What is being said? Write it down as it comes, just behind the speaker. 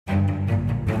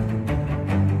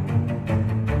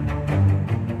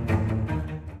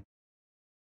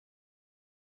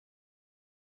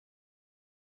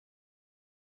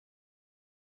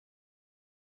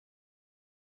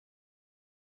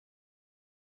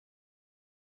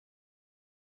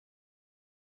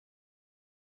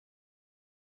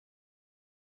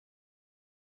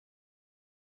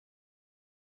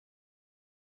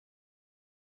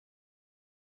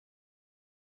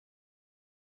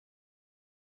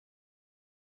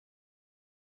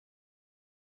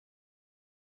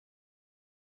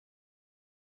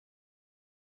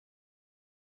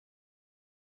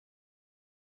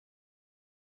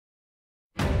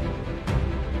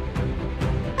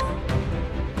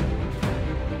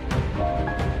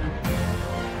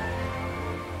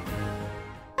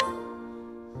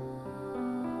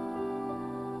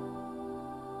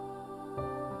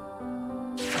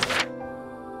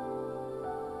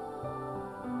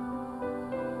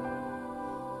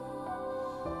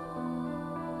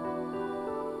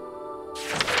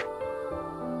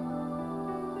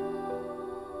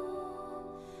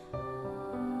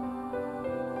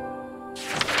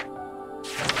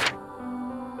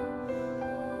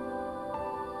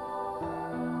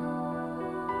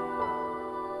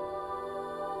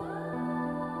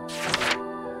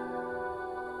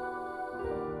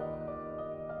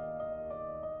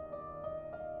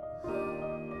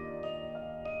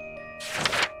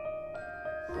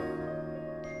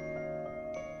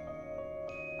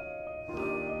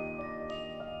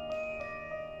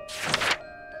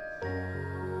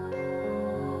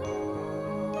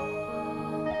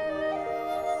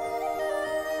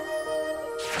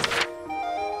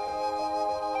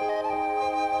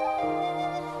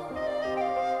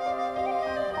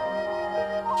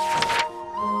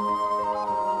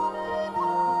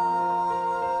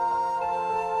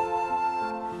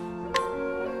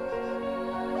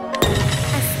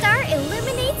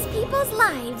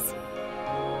lives.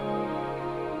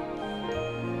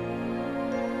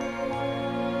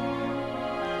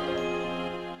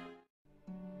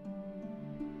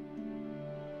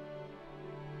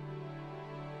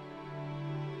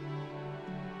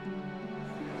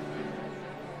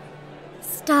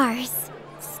 Stars.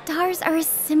 Stars are a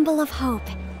symbol of hope.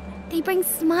 They bring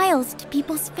smiles to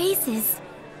people's faces.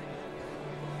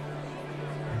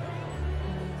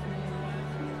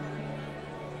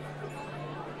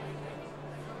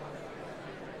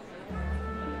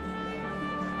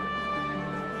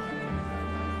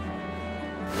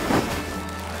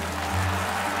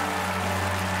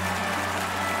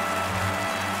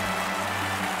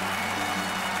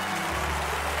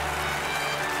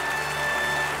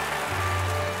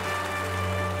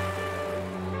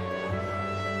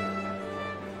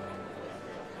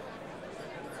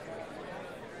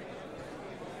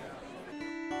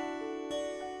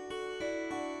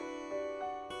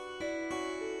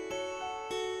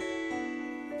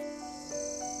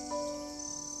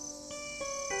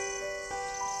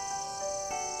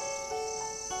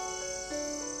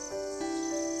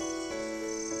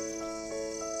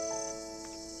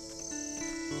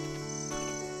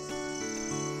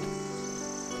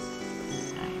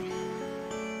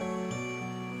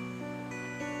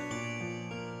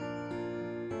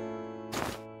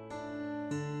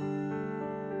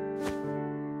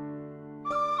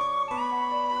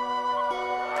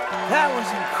 That was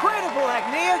incredible,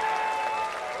 Agnia!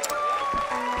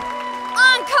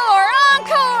 Encore!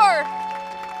 Encore!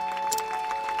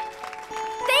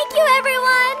 Thank you,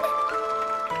 everyone!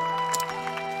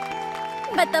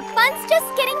 But the fun's just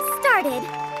getting started.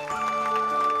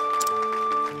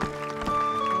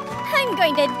 I'm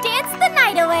going to dance the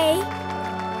night away.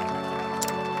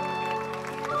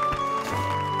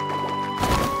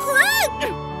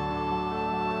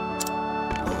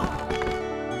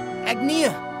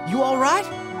 Agnia! You all right?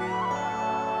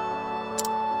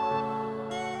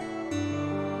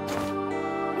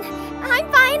 I'm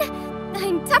fine.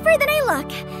 I'm tougher than I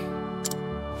look.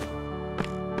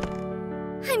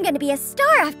 I'm gonna be a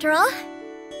star after all.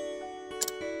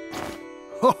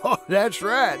 Oh, that's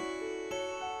right.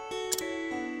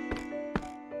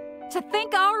 To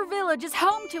think our village is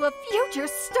home to a future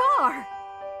star.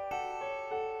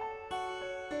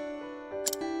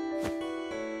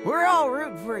 We're all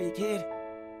rooting for you, kid.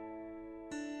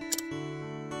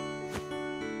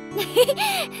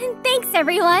 Thanks,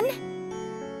 everyone.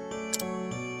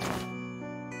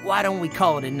 Why don't we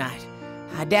call it a night?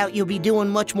 I doubt you'll be doing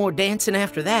much more dancing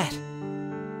after that.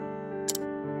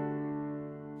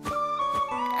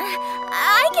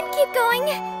 I can keep going.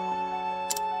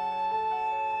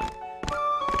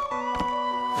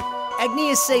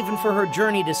 Agnia's saving for her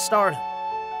journey to stardom.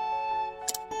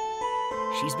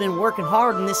 She's been working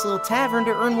hard in this little tavern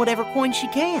to earn whatever coin she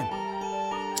can.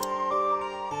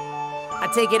 I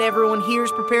take it everyone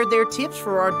here's prepared their tips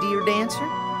for our dear dancer?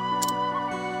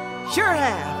 Sure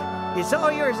have. It's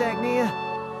all yours, Agnia.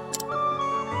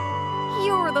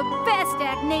 You're the best,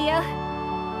 Agnia.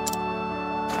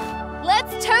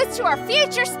 Let's toast to our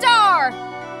future star!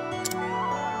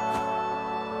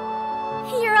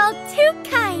 You're all too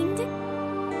kind.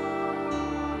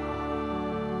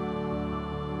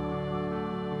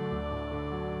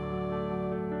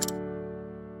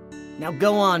 Now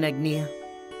go on, Agnia.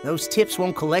 Those tips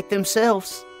won't collect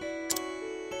themselves.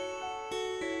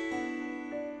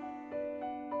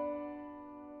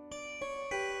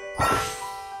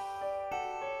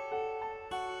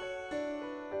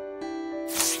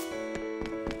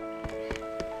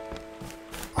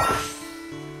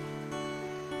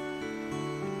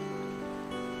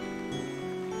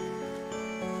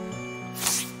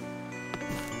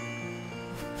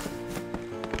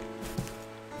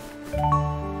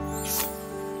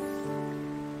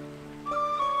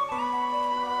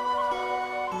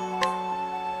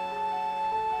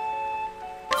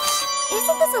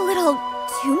 Isn't this a little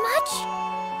too much?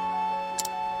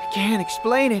 I can't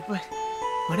explain it, but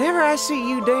whenever I see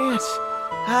you dance,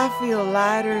 I feel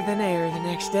lighter than air the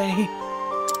next day.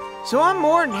 So I'm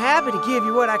more than happy to give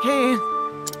you what I can.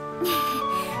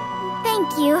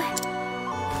 Thank you.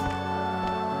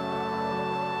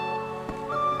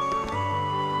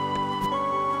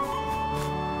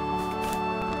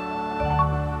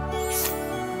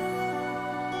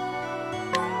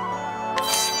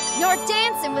 Your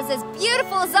dancing was as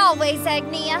beautiful as always,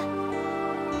 Agnia.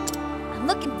 I'm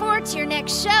looking forward to your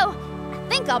next show. I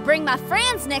think I'll bring my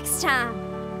friends next time.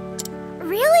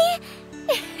 Really?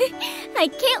 I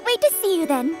can't wait to see you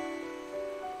then.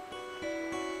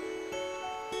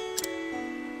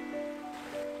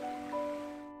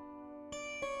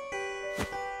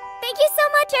 Thank you so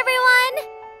much, everyone!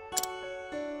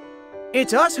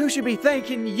 It's us who should be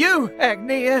thanking you,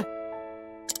 Agnia.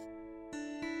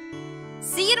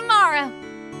 See you tomorrow.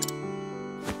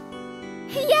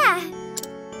 Yeah.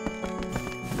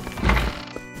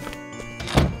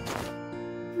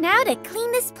 Now to clean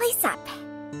this place up.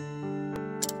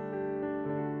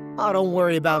 Oh, don't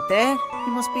worry about that.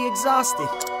 You must be exhausted.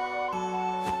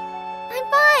 I'm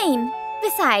fine.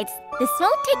 Besides, this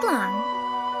won't take long.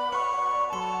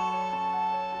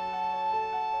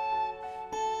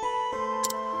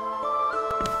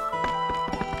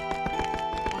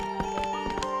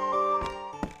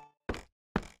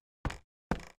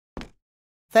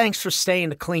 Thanks for staying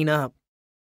to clean up.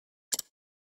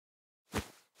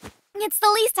 It's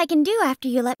the least I can do after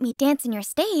you let me dance in your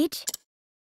stage.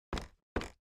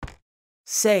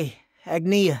 Say,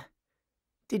 Agnia,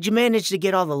 did you manage to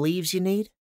get all the leaves you need?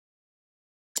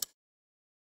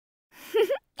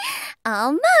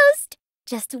 Almost.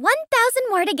 Just 1,000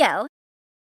 more to go.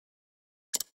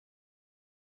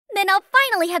 Then I'll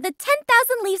finally have the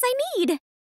 10,000 leaves I need.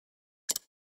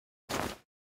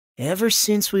 Ever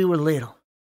since we were little,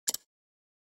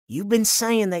 you've been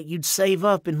saying that you'd save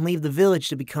up and leave the village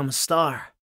to become a star.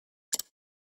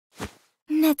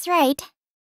 That's right.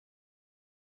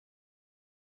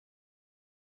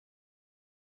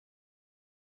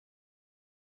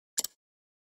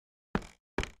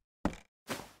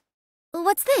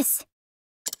 What's this?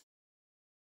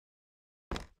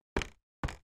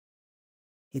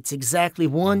 It's exactly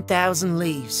 1,000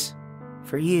 leaves.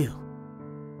 For you.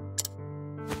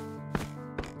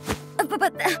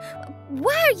 But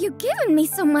why are you giving me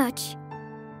so much?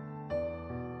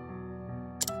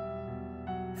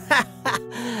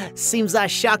 Seems I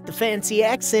shocked the fancy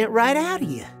accent right out of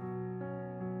you.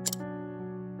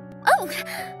 Oh!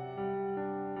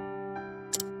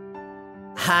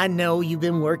 I know you've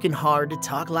been working hard to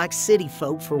talk like city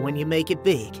folk for when you make it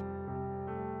big.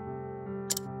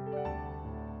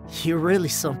 You're really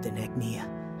something, Agnia.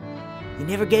 You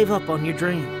never gave up on your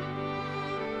dream.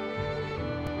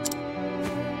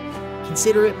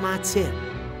 Consider it my tip.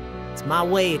 It's my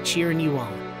way of cheering you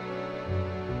on.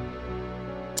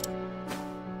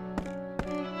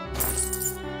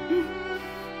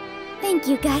 Thank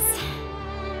you, Gus.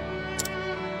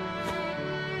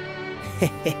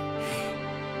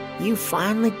 You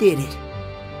finally did it.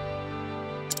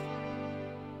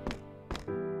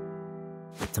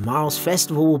 Tomorrow's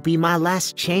festival will be my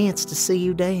last chance to see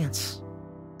you dance.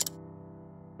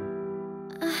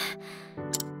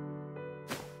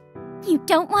 You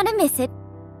don't want to miss it.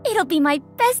 It'll be my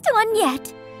best one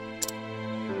yet.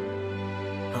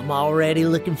 I'm already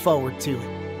looking forward to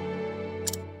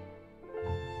it.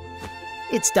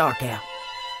 It's dark out.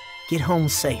 Get home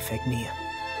safe, Agnia.